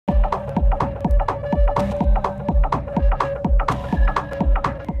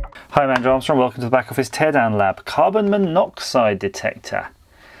Hi, I'm Andrew Armstrong. Welcome to the back office teardown lab. Carbon monoxide detector.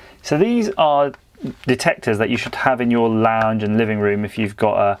 So these are detectors that you should have in your lounge and living room if you've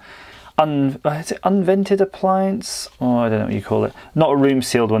got a is it unvented appliance, or I don't know what you call it. Not a room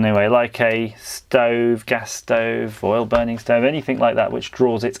sealed one anyway, like a stove, gas stove, oil burning stove, anything like that which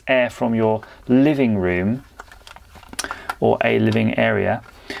draws its air from your living room or a living area.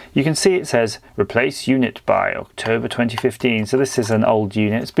 You can see it says replace unit by October 2015. So this is an old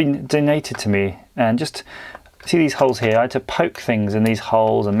unit. It's been donated to me, and just see these holes here. I had to poke things in these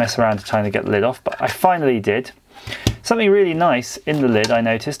holes and mess around to try to get the lid off, but I finally did. Something really nice in the lid, I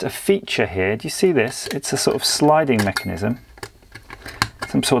noticed a feature here. Do you see this? It's a sort of sliding mechanism,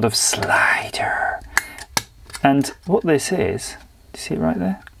 some sort of slider. And what this is, do you see it right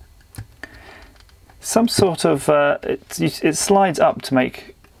there? Some sort of it slides up to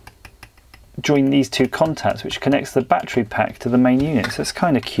join these two contacts, which connects the battery pack to the main unit. So it's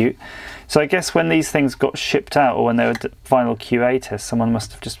kind of cute. So I guess when these things got shipped out, or when they were final QA tests, someone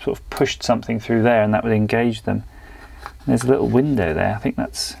must have just sort of pushed something through there and that would engage them. And there's a little window there. I think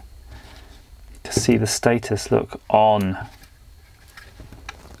that's to see the status. Look, on.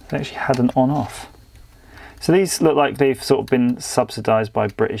 They actually had an on-off. So these look like they've sort of been subsidised by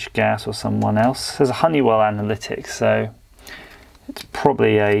British Gas or someone else. There's a Honeywell Analytics, so it's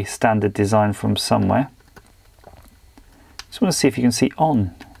probably a standard design from somewhere. Just want to see if you can see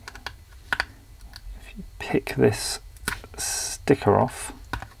on. If you pick this sticker off,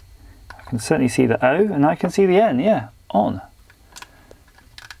 I can certainly see the O and I can see the N, yeah, on.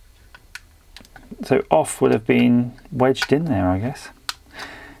 So off would have been wedged in there, I guess.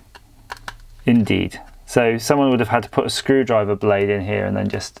 Indeed. So someone would have had to put a screwdriver blade in here and then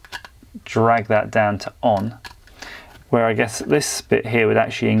just drag that down to on, where I guess this bit here would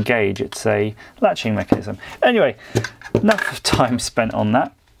actually engage. It's a latching mechanism. Anyway, enough of time spent on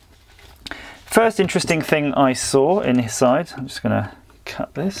that. First interesting thing I saw inside, I'm just going to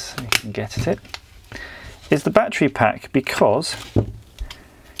cut this so you can get at it, is the battery pack, because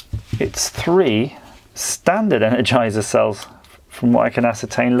it's 3 standard Energizer cells from what I can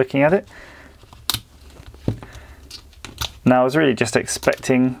ascertain looking at it. Now I was really just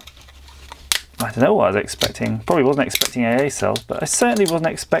expecting, I don't know what I was expecting, probably wasn't expecting AA cells, but I certainly wasn't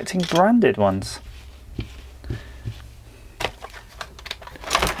expecting branded ones.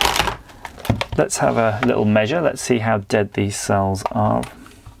 Let's have a little measure, let's see how dead these cells are.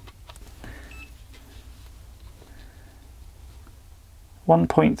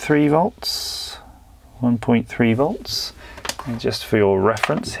 1.3 volts, 1.3 volts. And just for your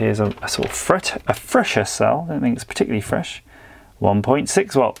reference, here's a sort of fresher cell. I don't think it's particularly fresh.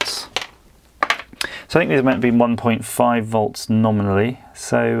 1.6 volts. So I think these are meant to be 1.5 volts nominally.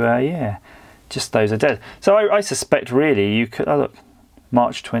 So yeah, just those are dead. So I suspect really you could, oh look,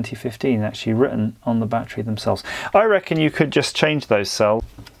 March 2015 actually written on the battery themselves. I reckon you could just change those cells.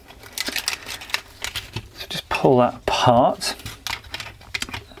 So just pull that apart.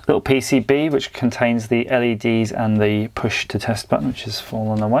 Little PCB which contains the LEDs and the push to test button, which has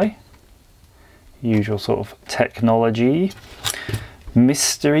fallen away. Usual sort of technology.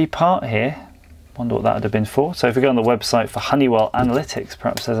 Mystery part here. Wonder what that would have been for. So if we go on the website for Honeywell Analytics,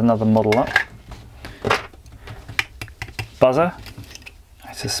 perhaps there's another model up. Buzzer.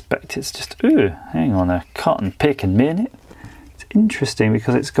 I suspect it's just, ooh, hang on, a cotton pick and minute. It's interesting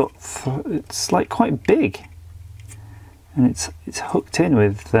because it's like quite big. And it's hooked in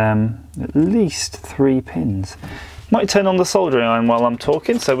with at least 3 pins. Might turn on the soldering iron while I'm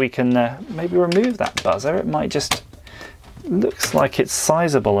talking so we can maybe remove that buzzer. It might just, looks like it's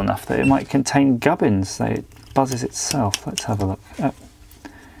sizable enough that it might contain gubbins so it buzzes itself. Let's have a look.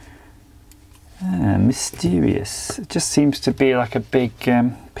 Mysterious. It just seems to be like a big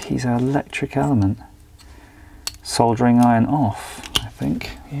piezoelectric element. Soldering iron off, I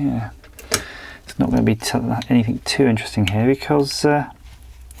think, yeah. It's not going to be anything too interesting here because,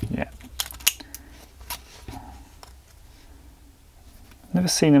 yeah. Never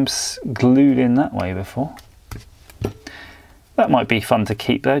seen them glued in that way before. That might be fun to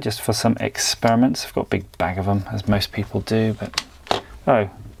keep though, just for some experiments. I've got a big bag of them, as most people do, but... Oh,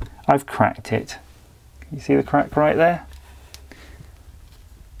 I've cracked it. Can you see the crack right there?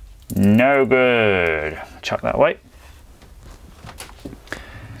 No good. Chuck that away.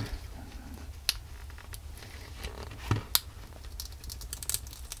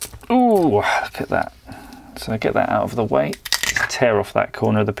 Ooh, look at that. So I get that out of the way. Just tear off that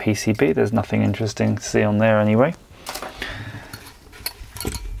corner of the PCB. There's nothing interesting to see on there anyway.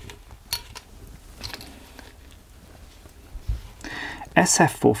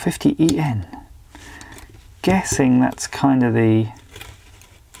 SF450EN. Guessing that's kind of the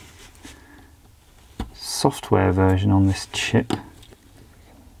software version on this chip. If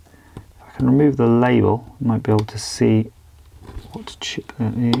I can remove the label, I might be able to see what chip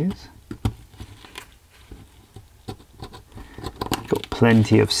that is. Got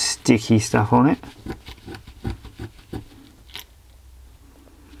plenty of sticky stuff on it.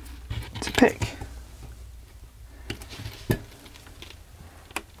 To pick.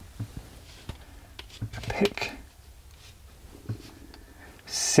 Pick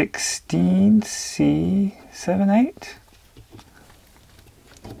 16C78.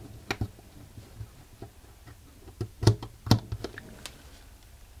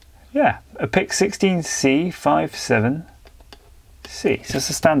 Yeah, a pick 16C57C. So it's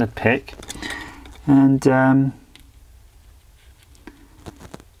a standard pick, and yeah,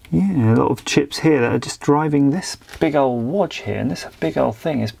 a lot of chips here that are just driving this big old wodge here, and this big old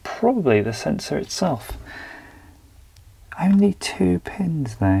thing is probably the sensor itself. Only 2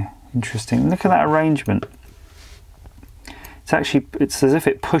 pins though. Interesting. Look at that arrangement. It's as if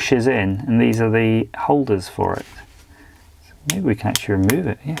it pushes in, and these are the holders for it. So maybe we can actually remove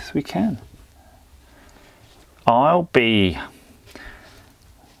it. Yes, we can. I'll be.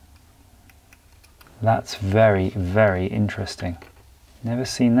 That's very, very interesting. Never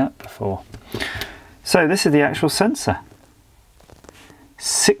seen that before. So this is the actual sensor.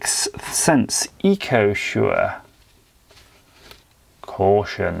 6th Sense EcoSure.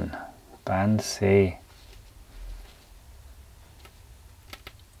 Caution. Band C.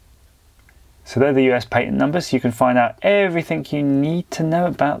 So they're the US patent numbers. You can find out everything you need to know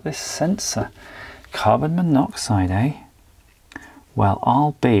about this sensor. Carbon monoxide, eh? Well,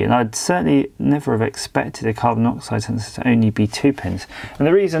 I'll be, and I'd certainly never have expected a carbon monoxide sensor to only be 2 pins. And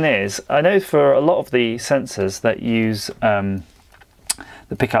the reason is, I know for a lot of the sensors that use that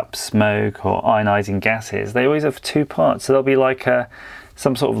pick up smoke or ionizing gases, they always have 2 parts. So there'll be like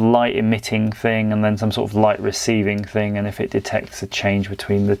some sort of light emitting thing and then some sort of light receiving thing, and if it detects a change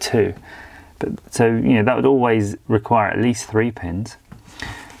between the 2. But so, you know, that would always require at least 3 pins.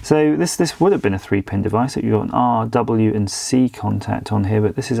 So this would have been a 3-pin device. You've got an R, W and C contact on here,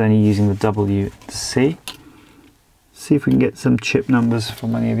 but this is only using the W and C. See if we can get some chip numbers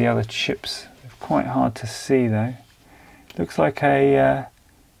from any of the other chips. They're quite hard to see though. Looks like a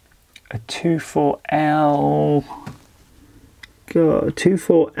 24L,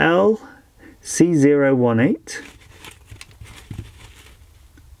 24L C018.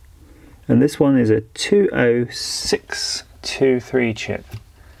 And this one is a 20623 chip.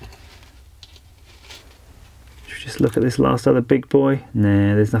 Just look at this last other big boy.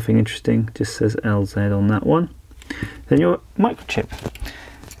 Nah, there's nothing interesting. Just says LZ on that one. Then your microchip.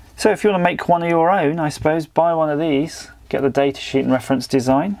 So if you want to make one of your own, I suppose, buy one of these, get the datasheet and reference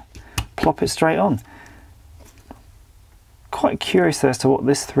design, plop it straight on. Quite curious as to what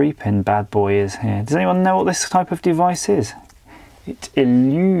this 3-pin bad boy is here. Does anyone know what this type of device is? It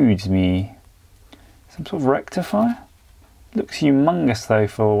eludes me. Some sort of rectifier? Looks humongous though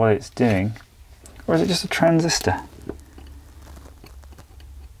for what it's doing. Or is it just a transistor?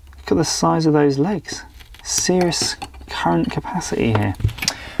 Look at the size of those legs. Serious current capacity here.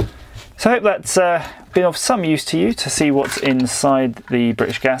 So I hope that's been of some use to you to see what's inside the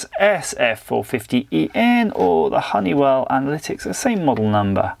British Gas SF450EN or the Honeywell Analytics, the same model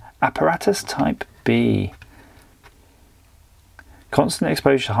number, apparatus type B. Constant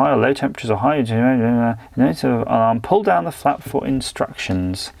exposure to high or low temperatures or high alarm. Pull down the flap for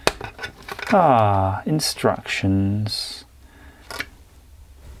instructions. Ah, instructions.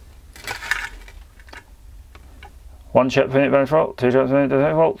 1 chip per minute bonus volt, 2 chips per minute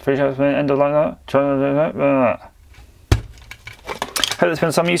detect volt, 3 chips per minute end of line. Hope that's been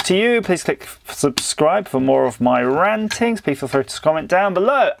of some use to you. Please click subscribe for more of my rantings. Please feel free to comment down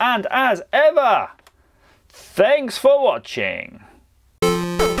below. And as ever, thanks for watching.